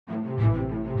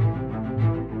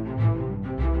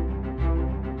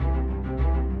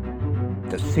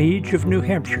The Siege of New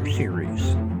Hampshire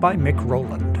series by Mick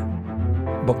Rowland.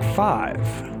 Book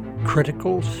 5,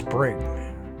 Critical Spring.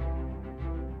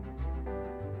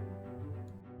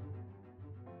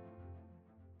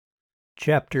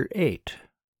 Chapter 8,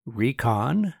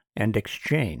 Recon and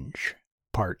Exchange,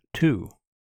 Part 2.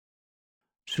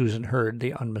 Susan heard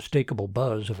the unmistakable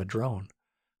buzz of a drone.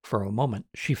 For a moment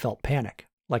she felt panic,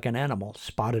 like an animal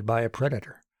spotted by a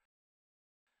predator.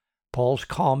 Paul's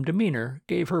calm demeanor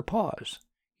gave her pause.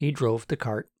 He drove the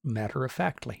cart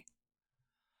matter-of-factly.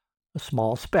 A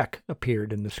small speck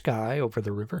appeared in the sky over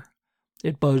the river.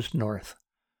 It buzzed north.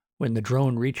 When the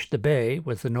drone reached the bay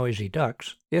with the noisy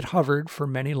ducks, it hovered for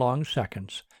many long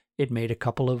seconds. It made a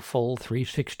couple of full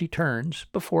 360 turns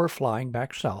before flying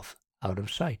back south, out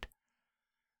of sight.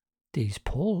 "These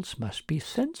poles must be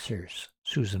sensors,"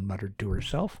 Susan muttered to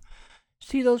herself.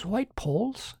 "See those white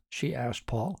poles?" she asked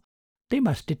Paul. "They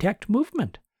must detect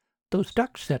movement. Those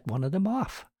ducks set one of them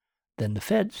off. Then the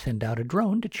feds send out a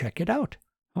drone to check it out.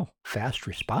 Oh, fast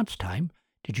response time.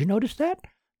 Did you notice that?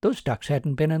 Those ducks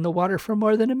hadn't been in the water for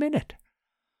more than a minute."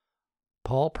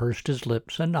 Paul pursed his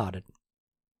lips and nodded.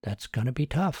 "That's going to be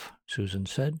tough," Susan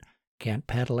said. "Can't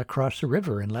paddle across the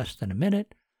river in less than a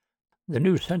minute." The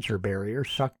new sensor barrier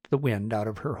sucked the wind out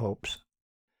of her hopes.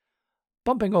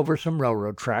 Bumping over some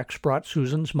railroad tracks brought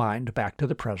Susan's mind back to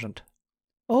the present.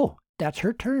 "Oh, that's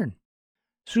her turn."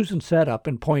 Susan sat up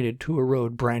and pointed to a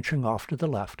road branching off to the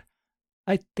left.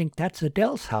 "I think that's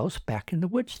Adele's house back in the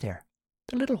woods there.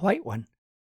 The little white one."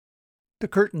 The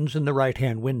curtains in the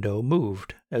right-hand window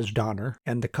moved as Donner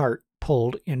and the cart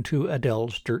pulled into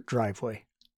Adele's dirt driveway.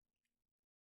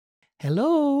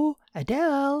 "Hello,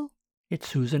 Adele. It's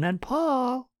Susan and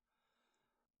Paul.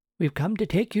 We've come to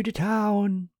take you to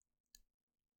town."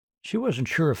 She wasn't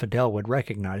sure if Adele would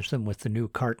recognize them with the new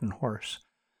cart and horse.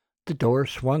 The door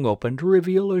swung open to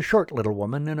reveal a short little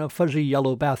woman in a fuzzy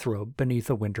yellow bathrobe beneath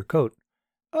a winter coat.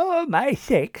 "Oh, my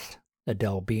sakes,"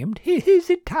 Adele beamed. "Is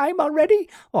it time already?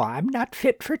 Oh, I'm not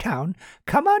fit for town.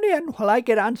 Come on in while I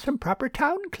get on some proper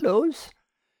town clothes."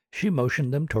 She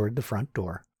motioned them toward the front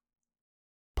door.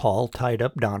 Paul tied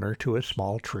up Donner to a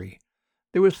small tree.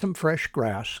 There was some fresh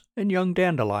grass and young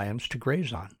dandelions to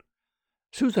graze on.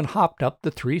 Susan hopped up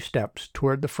the 3 steps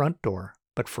toward the front door,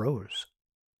 but froze.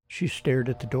 She stared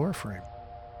at the door frame.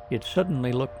 It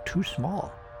suddenly looked too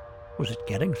small. Was it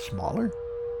getting smaller?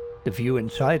 The view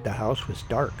inside the house was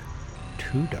dark,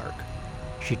 too dark.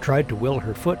 She tried to will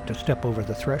her foot to step over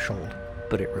the threshold,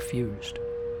 but it refused.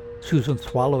 Susan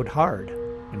swallowed hard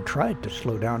and tried to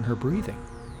slow down her breathing.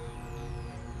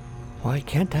 "Why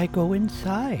can't I go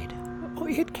inside? Oh,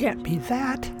 it can't be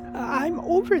that. I'm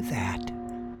over that."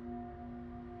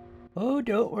 "Oh,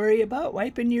 don't worry about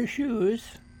wiping your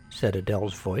shoes," said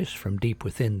Adele's voice from deep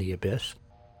within the abyss.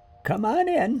 "Come on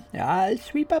in. I'll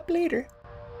sweep up later."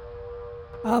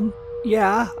 I'll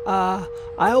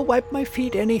wipe my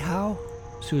feet anyhow."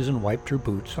 Susan wiped her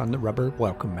boots on the rubber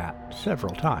welcome mat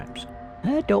several times.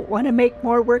 "I don't want to make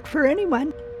more work for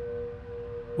anyone."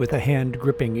 With a hand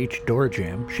gripping each door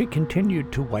jamb, she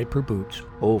continued to wipe her boots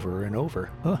over and over.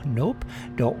 "Nope,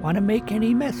 don't want to make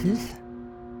any messes."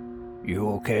 "You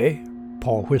okay?"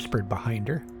 Paul whispered behind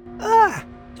her. "Ah!"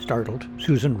 Startled,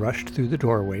 Susan rushed through the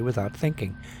doorway without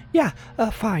thinking. "Yeah,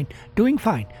 fine. Doing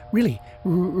fine. Really,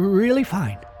 really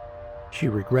fine." She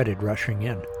regretted rushing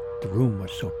in. The room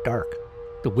was so dark.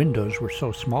 The windows were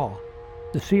so small.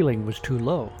 The ceiling was too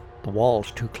low. The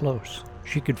walls too close.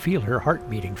 She could feel her heart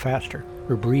beating faster,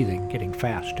 her breathing getting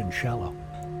fast and shallow.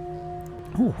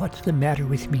 "Oh, what's the matter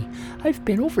with me? I've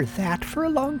been over that for a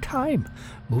long time.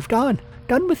 Moved on.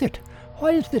 Done with it.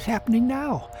 Why is this happening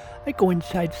now? I go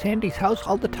inside Sandy's house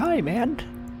all the time and—"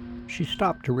 She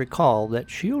stopped to recall that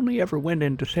she only ever went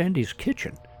into Sandy's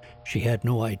kitchen. She had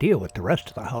no idea what the rest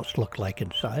of the house looked like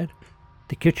inside.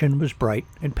 The kitchen was bright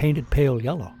and painted pale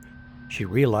yellow. She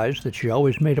realized that she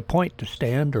always made a point to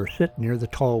stand or sit near the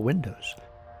tall windows.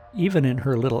 Even in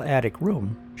her little attic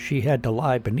room, she had to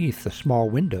lie beneath the small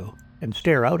window and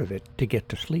stare out of it to get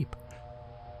to sleep.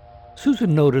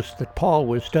 Susan noticed that Paul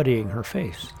was studying her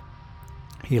face.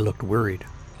 He looked worried.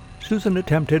 Susan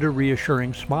attempted a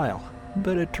reassuring smile,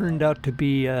 but it turned out to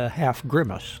be a half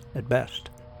grimace at best.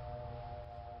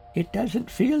 "It doesn't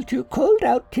feel too cold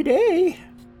out today,"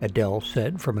 Adele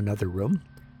said from another room.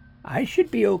 "I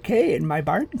should be okay in my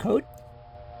barn coat."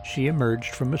 She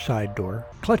emerged from a side door,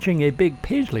 clutching a big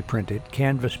paisley-printed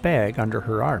canvas bag under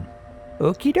her arm.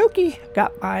 "Okie dokie,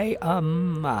 got my,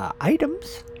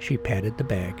 items." She patted the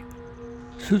bag.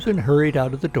 Susan hurried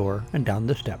out of the door and down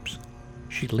the steps.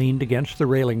 She leaned against the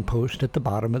railing post at the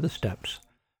bottom of the steps.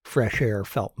 Fresh air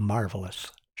felt marvelous.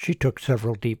 She took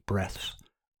several deep breaths.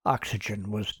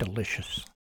 Oxygen was delicious.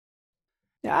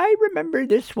 I remember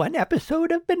this one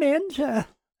episode of Bonanza.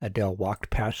 Adele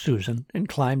walked past Susan and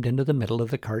climbed into the middle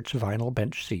of the cart's vinyl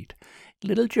bench seat.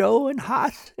 Little Joe and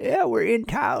Hoss were in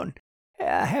town,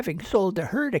 having sold a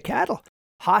herd of cattle.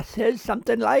 Hoss says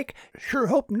something like, "Sure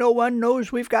hope no one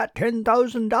knows we've got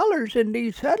 $10,000 in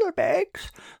these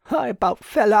saddlebags." I about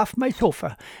fell off my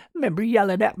sofa. Remember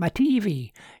yelling at my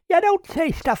TV. "You don't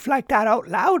say stuff like that out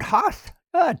loud, Hoss."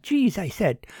 "Geez," I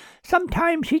said.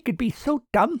 Sometimes he could be so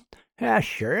dumb.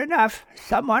 Sure enough,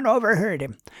 someone overheard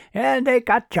him, and they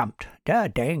got jumped.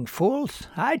 The dang fools.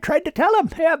 I tried to tell 'em,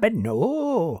 but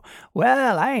no.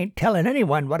 Well, I ain't telling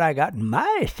anyone what I got in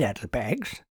my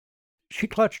saddlebags. She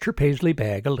clutched her paisley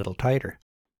bag a little tighter.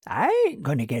 I ain't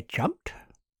going to get jumped.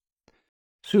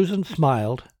 Susan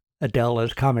smiled.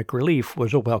 Adela's comic relief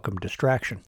was a welcome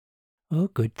distraction. Oh,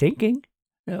 good thinking.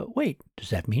 Wait,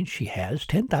 does that mean she has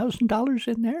 $10,000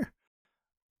 in there?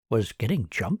 Was getting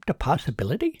jumped a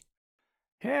possibility?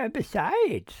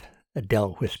 Besides,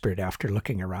 Adele whispered after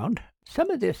looking around,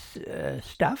 some of this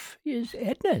stuff is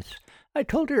Edna's. I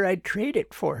told her I'd trade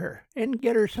it for her and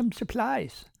get her some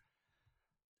supplies.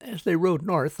 As they rode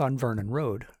north on Vernon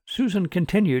Road, Susan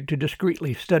continued to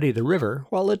discreetly study the river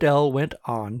while Adele went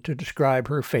on to describe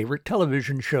her favorite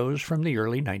television shows from the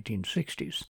early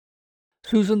 1960s.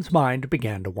 Susan's mind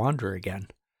began to wander again.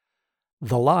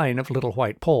 The line of little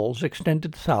white poles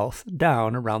extended south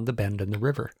down around the bend in the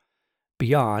river.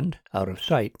 Beyond, out of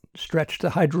sight, stretched the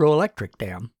hydroelectric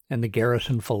dam and the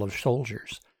garrison full of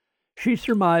soldiers. She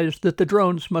surmised that the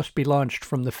drones must be launched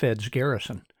from the Fed's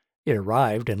garrison. It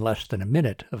arrived in less than a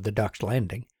minute of the Duck's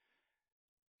landing.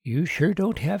 You sure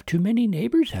don't have too many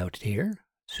neighbors out here,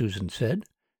 Susan said.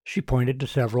 She pointed to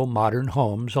several modern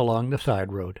homes along the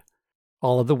side road.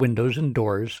 All of the windows and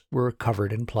doors were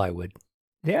covered in plywood.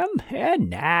 Them?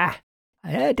 Nah.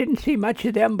 I didn't see much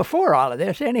of them before all of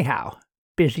this, anyhow.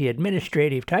 Busy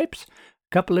administrative types.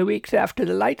 A couple of weeks after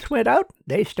the lights went out,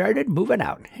 they started moving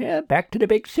out. Back to the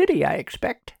big city, I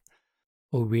expect.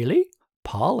 Oh, really?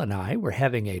 Paul and I were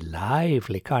having a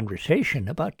lively conversation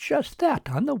about just that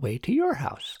on the way to your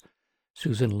house.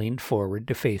 Susan leaned forward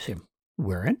to face him.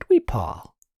 Weren't we,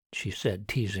 Paul? She said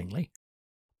teasingly.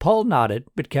 Paul nodded,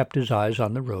 but kept his eyes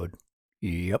on the road.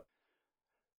 Yep.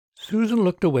 Susan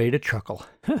looked away to chuckle.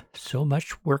 So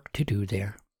much work to do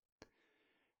there.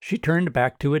 She turned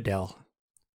back to Adele.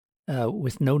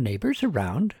 With no neighbors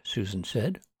around, Susan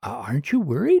said. Aren't you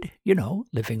worried?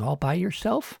 Living all by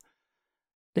yourself?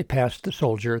 They passed the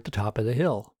soldier at the top of the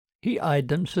hill. He eyed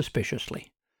them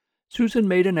suspiciously. Susan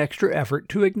made an extra effort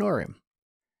to ignore him.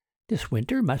 This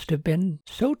winter must have been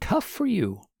so tough for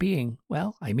you,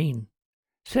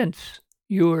 since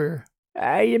you're...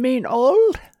 you mean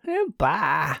old?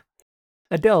 Bah!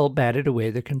 Adele batted away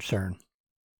the concern.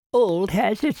 Old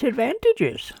has its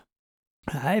advantages.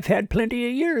 I've had plenty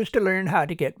of years to learn how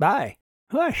to get by.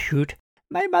 Shoot,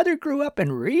 my mother grew up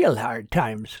in real hard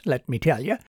times, let me tell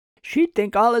you. She'd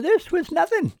think all of this was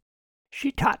nothing.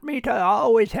 She taught me to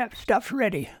always have stuff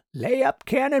ready, lay up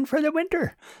cannon for the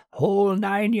winter, whole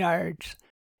 9 yards.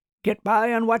 Get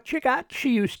by on what you got,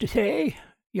 she used to say.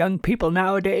 Young people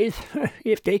nowadays,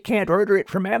 if they can't order it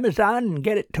from Amazon and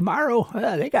get it tomorrow,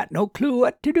 they got no clue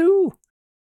what to do.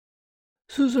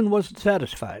 Susan wasn't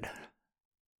satisfied.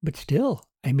 But still,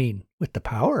 with the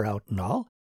power out and all,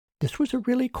 this was a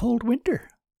really cold winter.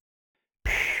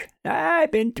 Psh,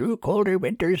 I've been through colder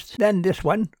winters than this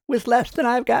one, with less than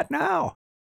I've got now.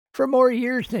 For more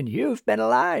years than you've been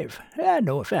alive.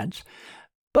 No offense.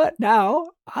 But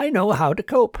now I know how to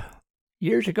cope.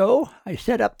 Years ago, I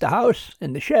set up the house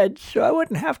and the sheds so I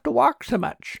wouldn't have to walk so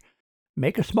much.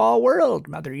 Make a small world,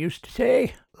 Mother used to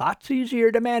say. Lots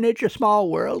easier to manage a small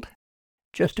world.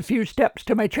 Just a few steps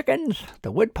to my chickens,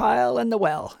 the woodpile, and the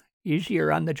well.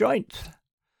 Easier on the joints.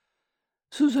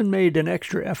 Susan made an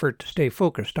extra effort to stay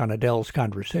focused on Adele's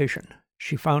conversation.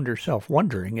 She found herself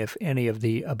wondering if any of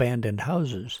the abandoned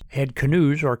houses had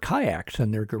canoes or kayaks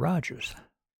in their garages.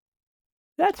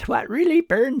 That's what really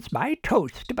burns my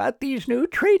toast about these new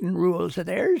trading rules of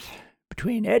theirs.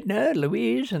 Between Edna,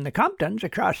 Louise, and the Comptons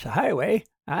across the highway,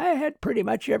 I had pretty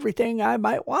much everything I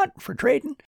might want for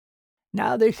trading.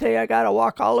 Now they say I gotta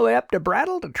walk all the way up to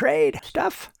Brattle to trade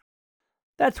stuff.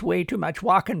 That's way too much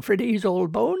walking for these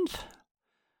old bones.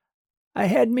 I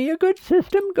had me a good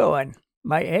system going.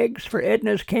 My eggs for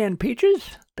Edna's canned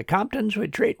peaches. The Comptons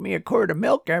would trade me a quart of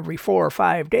milk every 4 or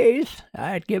 5 days.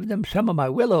 I'd give them some of my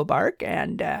willow bark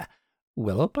and,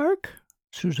 Willow bark?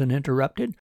 Susan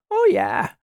interrupted. Oh,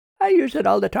 yeah. I use it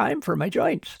all the time for my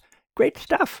joints. Great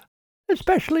stuff.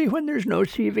 Especially when there's no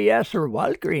CVS or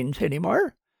Walgreens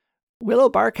anymore. Willow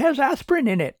bark has aspirin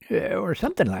in it, or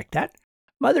something like that.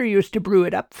 Mother used to brew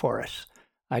it up for us.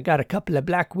 I got a couple of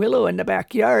black willow in the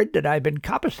backyard that I've been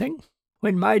coppicing.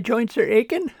 When my joints are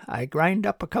aching, I grind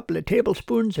up a couple of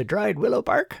tablespoons of dried willow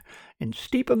bark and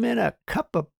steep 'em in a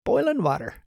cup of boiling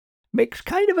water. Makes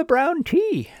kind of a brown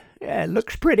tea.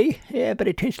 Looks pretty, but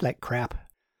it tastes like crap."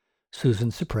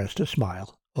 Susan suppressed a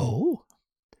smile. "Oh?"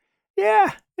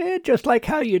 "Yeah, just like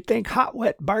how you'd think hot,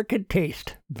 wet bark'd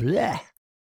taste. Blech.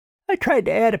 I tried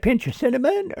to add a pinch of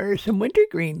cinnamon or some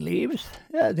wintergreen leaves.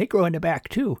 They grow in the back,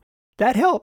 too. That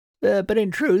helped, but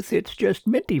in truth, it's just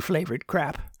minty-flavored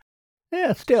crap.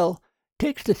 Still,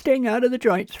 takes the sting out of the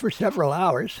joints for several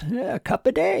hours. A cup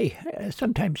a day,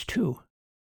 sometimes 2.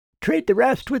 Trade the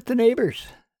rest with the neighbors.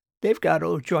 They've got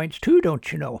old joints, too, don't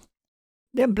you know?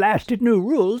 Them blasted new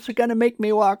rules are going to make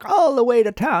me walk all the way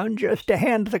to town just to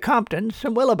hand the Comptons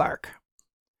some willow bark."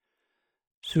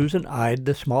 Susan eyed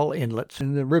the small inlets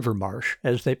in the river marsh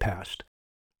as they passed,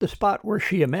 the spot where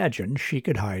she imagined she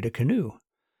could hide a canoe.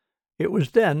 It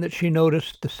was then that she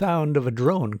noticed the sound of a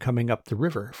drone coming up the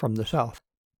river from the south.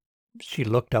 She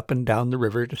looked up and down the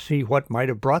river to see what might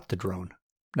have brought the drone.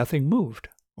 Nothing moved,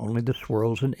 only the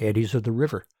swirls and eddies of the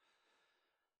river.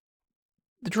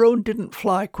 The drone didn't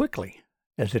fly quickly,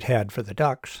 as it had for the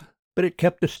ducks, but it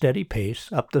kept a steady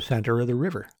pace up the center of the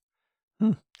river.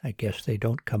 I guess they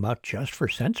don't come out just for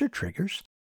sensor triggers.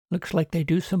 Looks like they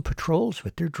do some patrols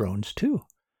with their drones, too.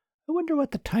 I wonder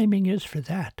what the timing is for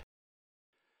that.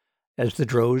 As the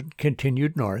drone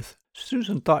continued north,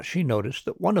 Susan thought she noticed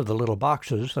that one of the little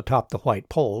boxes atop the white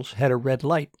poles had a red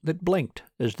light that blinked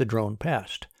as the drone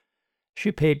passed.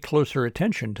 She paid closer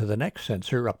attention to the next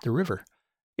sensor up the river.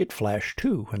 It flashed,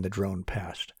 too, when the drone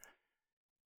passed.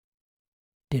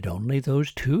 Did only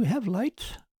those 2 have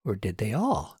lights? Or did they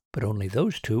all? But only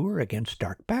those 2 were against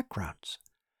dark backgrounds.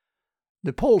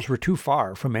 The poles were too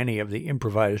far from any of the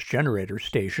improvised generator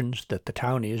stations that the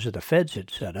townies of the feds had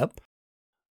set up.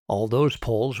 All those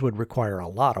poles would require a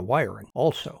lot of wiring,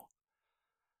 also.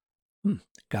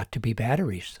 Got to be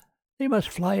batteries. They must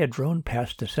fly a drone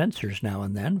past the sensors now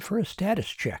and then for a status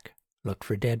check. Look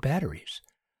for dead batteries.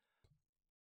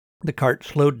 The cart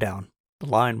slowed down. The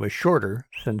line was shorter,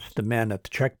 since the men at the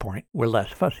checkpoint were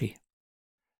less fussy.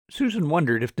 Susan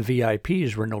wondered if the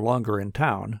VIPs were no longer in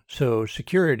town, so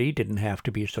security didn't have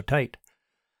to be so tight.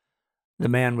 The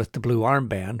man with the blue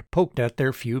armband poked at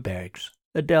their few bags.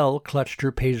 Adele clutched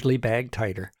her paisley bag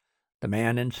tighter. The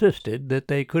man insisted that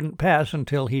they couldn't pass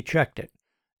until he checked it.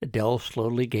 Adele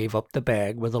slowly gave up the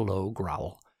bag with a low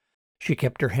growl. She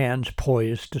kept her hands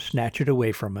poised to snatch it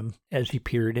away from him as he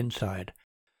peered inside.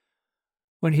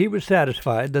 When he was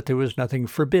satisfied that there was nothing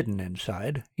forbidden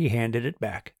inside, he handed it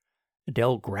back.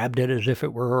 Adele grabbed it as if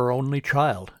it were her only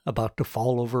child, about to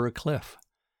fall over a cliff.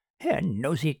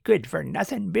 "Nosy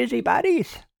good-for-nothing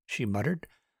busybodies," she muttered.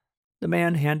 The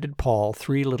man handed Paul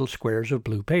 3 little squares of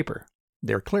blue paper,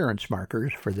 their clearance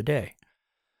markers for the day.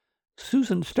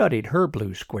 Susan studied her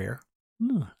blue square.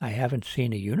 "I haven't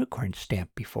seen a unicorn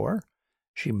stamp before,"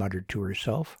 she muttered to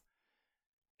herself.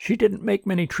 She didn't make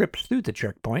many trips through the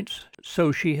checkpoints,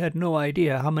 so she had no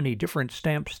idea how many different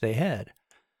stamps they had.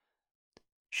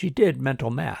 She did mental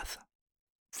math.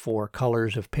 4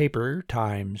 colors of paper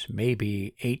times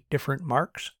maybe 8 different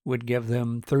marks would give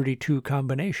them 32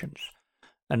 combinations,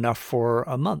 enough for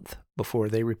a month before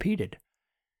they repeated.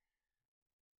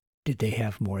 Did they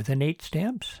have more than 8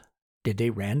 stamps? Did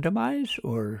they randomize,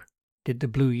 or did the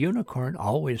blue unicorn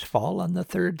always fall on the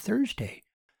 3rd Thursday?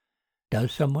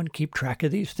 Does someone keep track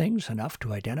of these things enough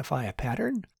to identify a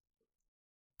pattern?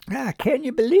 "Can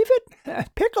you believe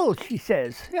it? Pickles," she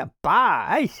says. "Bah,"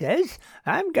 I says.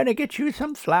 "I'm going to get you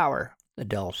some flour,"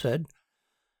 Adele said.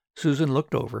 Susan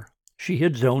looked over. She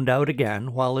had zoned out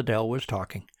again while Adele was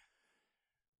talking.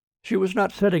 She was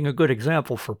not setting a good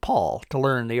example for Paul to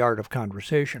learn the art of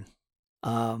conversation.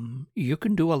 You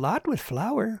can do a lot with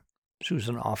flour,"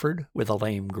 Susan offered with a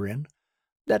lame grin.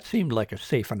 That seemed like a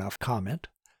safe enough comment.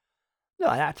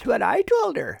 "Well, that's what I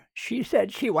told her. She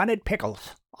said she wanted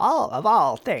pickles.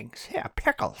 All things.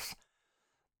 Pickles."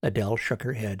 Adele shook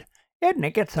her head. "Edna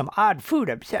gets some odd food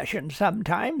obsessions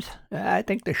sometimes. I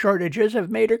think the shortages have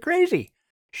made her crazy.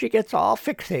 She gets all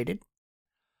fixated."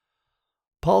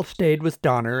 Paul stayed with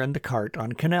Donner and the cart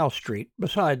on Canal Street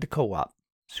beside the co-op.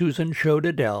 Susan showed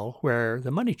Adele where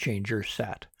the money changers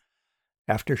sat.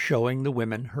 After showing the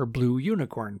women her blue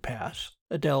unicorn pass,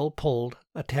 Adele pulled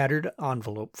a tattered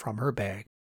envelope from her bag.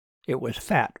 It was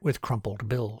fat with crumpled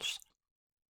bills.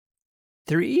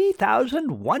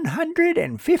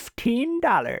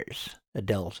 $3,115,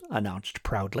 Adele announced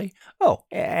proudly. "Oh,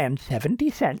 and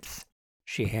 70 cents.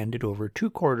 She handed over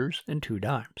 2 quarters and 2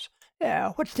 dimes.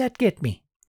 What's that get me?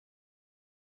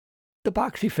 The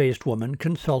boxy-faced woman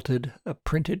consulted a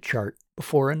printed chart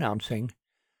before announcing,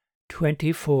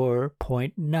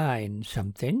 24.9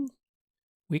 something.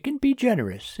 We can be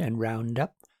generous and round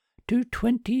up to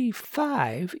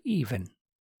 25 even.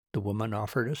 The woman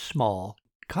offered a small,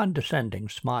 condescending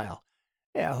smile.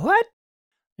 What?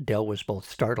 Adele was both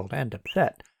startled and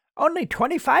upset. Only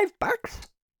 $25?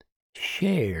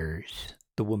 Shares,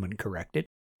 the woman corrected.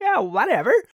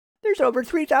 Whatever. There's over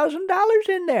 $3,000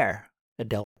 in there.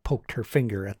 Adele poked her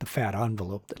finger at the fat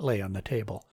envelope that lay on the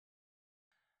table.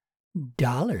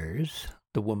 Dollars,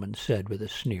 the woman said with a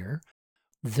sneer.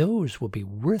 Those will be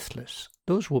worthless.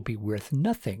 Those will be worth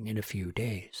nothing in a few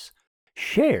days.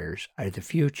 Shares are the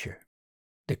future.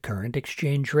 The current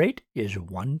exchange rate is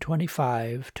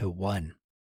 125 to 1.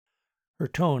 Her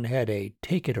tone had a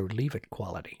take-it-or-leave-it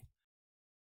quality.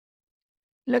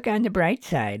 Look on the bright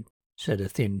side, said a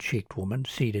thin-cheeked woman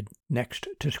seated next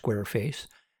to Squareface.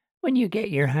 When you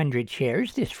get your 100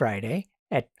 shares this Friday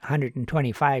at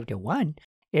 125 to 1,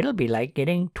 it'll be like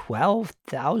getting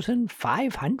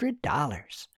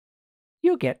 $12,500.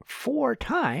 You'll get 4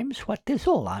 times what this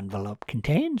old envelope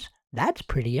contains. That's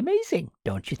pretty amazing,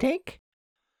 don't you think?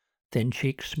 Thin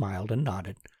Cheek smiled and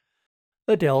nodded.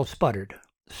 Adele sputtered,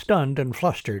 stunned and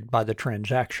flustered by the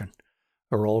transaction.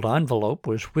 Her old envelope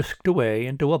was whisked away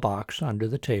into a box under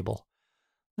the table.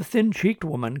 The thin-cheeked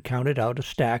woman counted out a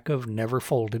stack of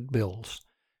never-folded bills.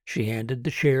 She handed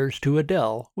the shares to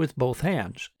Adele with both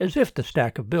hands, as if the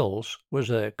stack of bills was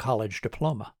a college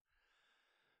diploma.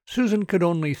 Susan could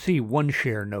only see 1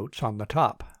 share notes on the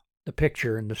top. The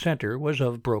picture in the center was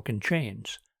of broken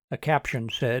chains. A caption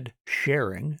said,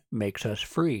 "Sharing makes us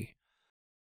free."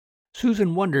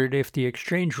 Susan wondered if the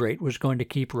exchange rate was going to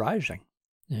keep rising.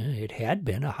 It had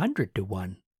been 100 to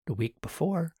 1 the week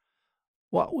before.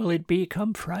 What will it be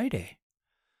come Friday?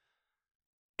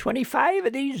 25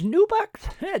 of these new bucks?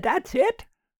 That's it?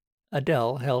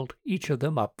 Adele held each of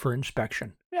them up for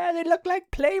inspection. They look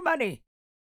like play money.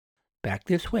 Back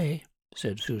this way,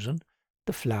 said Susan.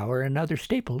 The flour and other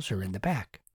staples are in the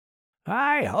back.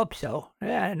 I hope so.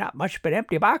 Not much but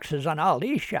empty boxes on all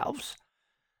these shelves.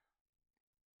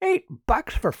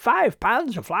 $8 for 5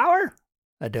 pounds of flour?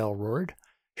 Adele roared.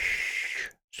 Shh!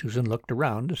 Susan looked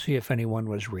around to see if anyone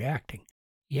was reacting.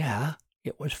 Yeah,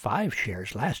 it was 5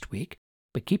 shares last week,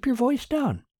 but keep your voice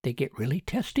down. They get really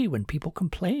testy when people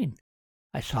complain.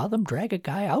 I saw them drag a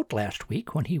guy out last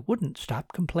week when he wouldn't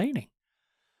stop complaining.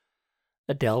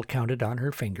 Adele counted on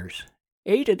her fingers.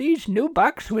 8 of these new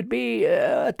bucks would be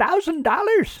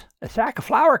 $1,000. A sack of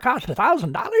flour costs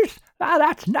 $1,000?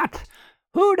 That's nuts.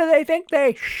 Who do they think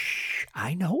they... Shh!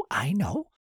 I know.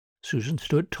 Susan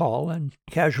stood tall and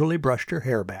casually brushed her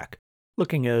hair back,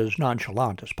 looking as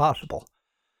nonchalant as possible.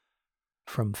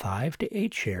 From 5 to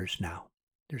 8 shares now.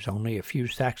 There's only a few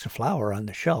sacks of flour on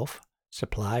the shelf.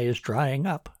 Supply is drying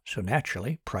up, so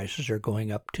naturally prices are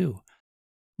going up too.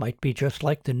 Might be just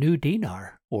like the new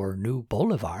dinar or new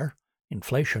bolivar.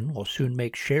 Inflation will soon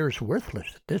make shares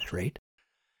worthless at this rate.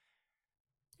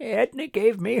 Edna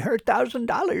gave me her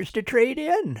 $1,000 to trade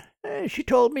in. She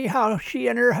told me how she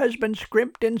and her husband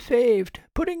scrimped and saved,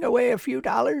 putting away a few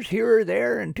dollars here or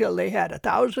there until they had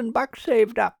 $1,000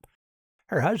 saved up.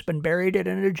 Her husband buried it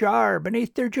in a jar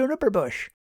beneath their juniper bush.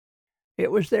 It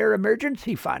was their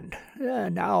emergency fund.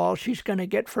 Now all she's going to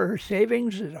get for her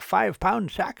savings is a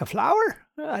 5-pound sack of flour?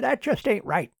 That just ain't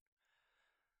right.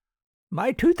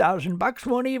 My $2,000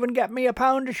 won't even get me a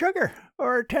pound of sugar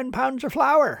or 10 pounds of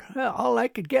flour. All I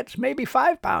could get's maybe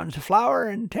 5 pounds of flour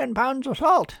and 10 pounds of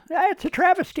salt. It's a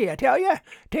travesty, I tell you,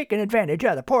 taking advantage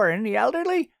of the poor and the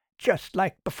elderly, just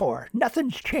like before.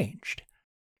 Nothing's changed.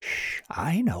 Shh,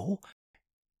 I know.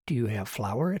 Do you have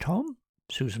flour at home?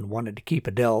 Susan wanted to keep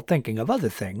Adele thinking of other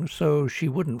things so she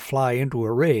wouldn't fly into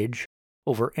a rage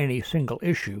over any single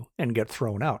issue and get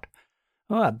thrown out.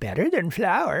 Better than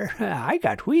flour. I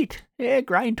got wheat.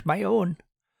 Grind my own.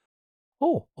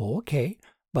 Oh, okay.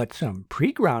 But some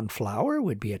pre-ground flour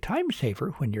would be a time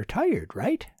saver when you're tired,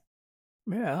 right?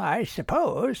 I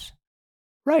suppose.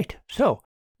 Right. So,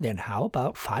 then how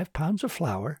about 5 pounds of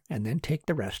flour and then take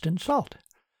the rest in salt?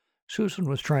 Susan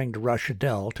was trying to rush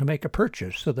Adele to make a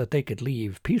purchase so that they could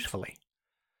leave peacefully.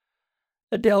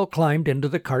 Adele climbed into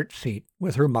the cart seat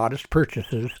with her modest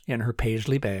purchases in her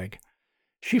paisley bag.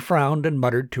 She frowned and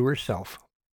muttered to herself.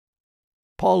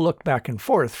 Paul looked back and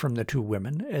forth from the 2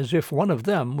 women, as if one of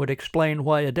them would explain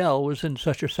why Adele was in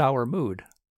such a sour mood.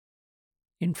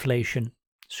 Inflation,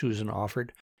 Susan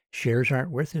offered. Shares aren't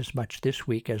worth as much this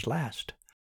week as last.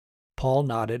 Paul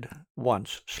nodded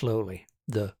once slowly,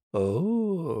 the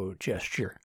 "oh"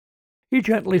 gesture. He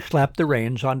gently slapped the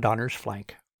reins on Donner's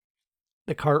flank.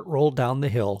 The cart rolled down the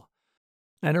hill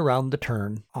and around the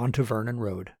turn onto Vernon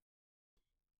Road.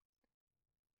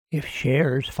 If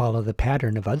shares follow the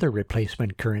pattern of other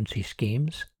replacement currency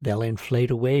schemes, they'll inflate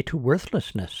away to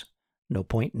worthlessness. No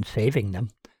point in saving them.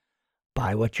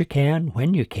 Buy what you can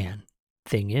when you can.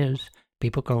 Thing is,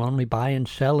 people can only buy and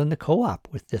sell in the co-op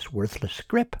with this worthless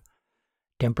scrip.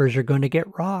 Tempers are going to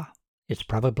get raw. It's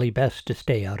probably best to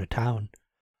stay out of town.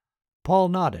 Paul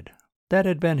nodded. That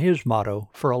had been his motto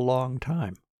for a long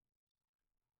time.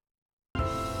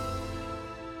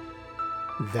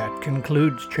 That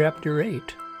concludes Chapter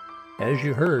 8. As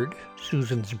you heard,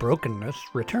 Susan's brokenness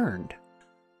returned.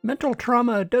 Mental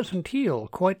trauma doesn't heal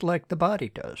quite like the body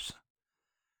does.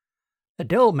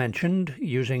 Adele mentioned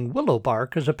using willow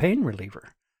bark as a pain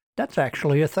reliever. That's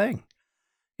actually a thing.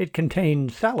 It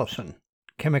contains salicin,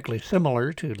 chemically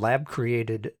similar to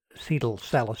lab-created acetyl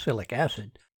salicylic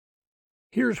acid.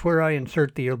 Here's where I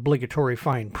insert the obligatory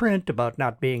fine print about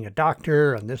not being a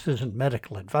doctor and this isn't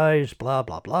medical advice, blah,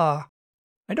 blah, blah.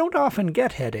 I don't often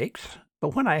get headaches,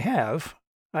 but when I have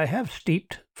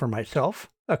steeped, for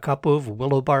myself, a cup of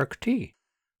willow bark tea.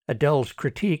 Adele's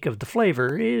critique of the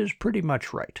flavor is pretty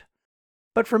much right.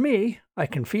 But for me, I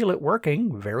can feel it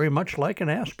working very much like an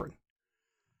aspirin.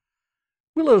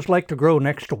 Willows like to grow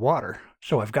next to water,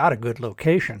 so I've got a good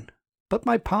location, but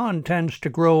my pond tends to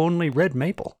grow only red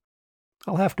maple.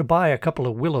 I'll have to buy a couple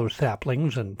of willow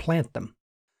saplings and plant them.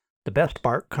 The best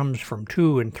bark comes from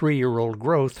 2- and 3-year-old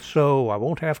growth, so I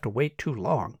won't have to wait too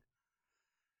long.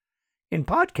 In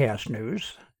podcast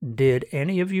news, did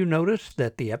any of you notice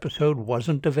that the episode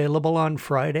wasn't available on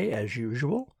Friday as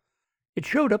usual? It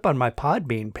showed up on my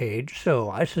Podbean page,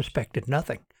 so I suspected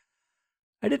nothing.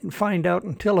 I didn't find out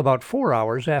until about 4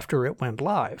 hours after it went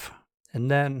live,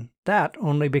 and then that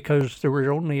only because there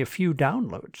were only a few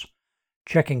downloads.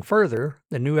 Checking further,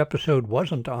 the new episode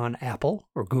wasn't on Apple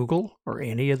or Google or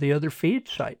any of the other feed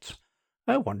sites.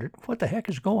 I wondered what the heck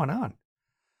is going on.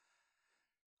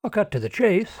 I'll cut to the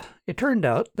chase. It turned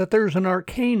out that there's an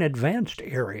arcane advanced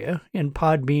area in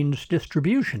Podbean's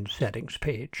distribution settings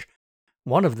page.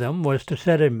 One of them was to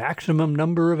set a maximum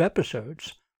number of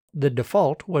episodes. The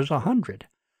default was 100.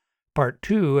 Part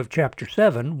 2 of Chapter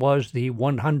 7 was the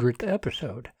 100th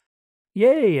episode.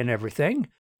 Yay and everything,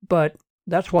 but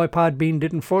that's why Podbean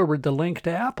didn't forward the link to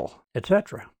Apple,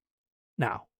 etc.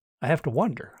 Now, I have to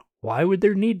wonder, why would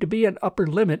there need to be an upper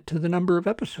limit to the number of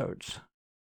episodes?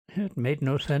 It made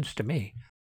no sense to me.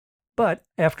 But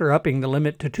after upping the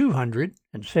limit to 200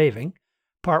 and saving,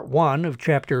 Part 1 of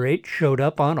Chapter 8 showed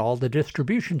up on all the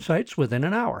distribution sites within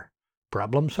an hour.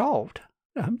 Problem solved.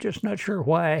 I'm just not sure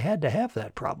why I had to have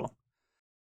that problem.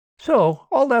 So,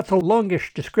 all that's a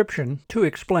longish description to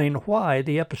explain why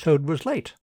the episode was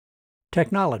late.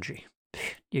 Technology.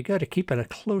 You got to keep a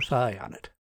close eye on it.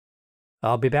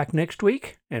 I'll be back next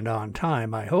week, and on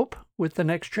time, I hope, with the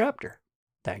next chapter.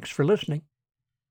 Thanks for listening.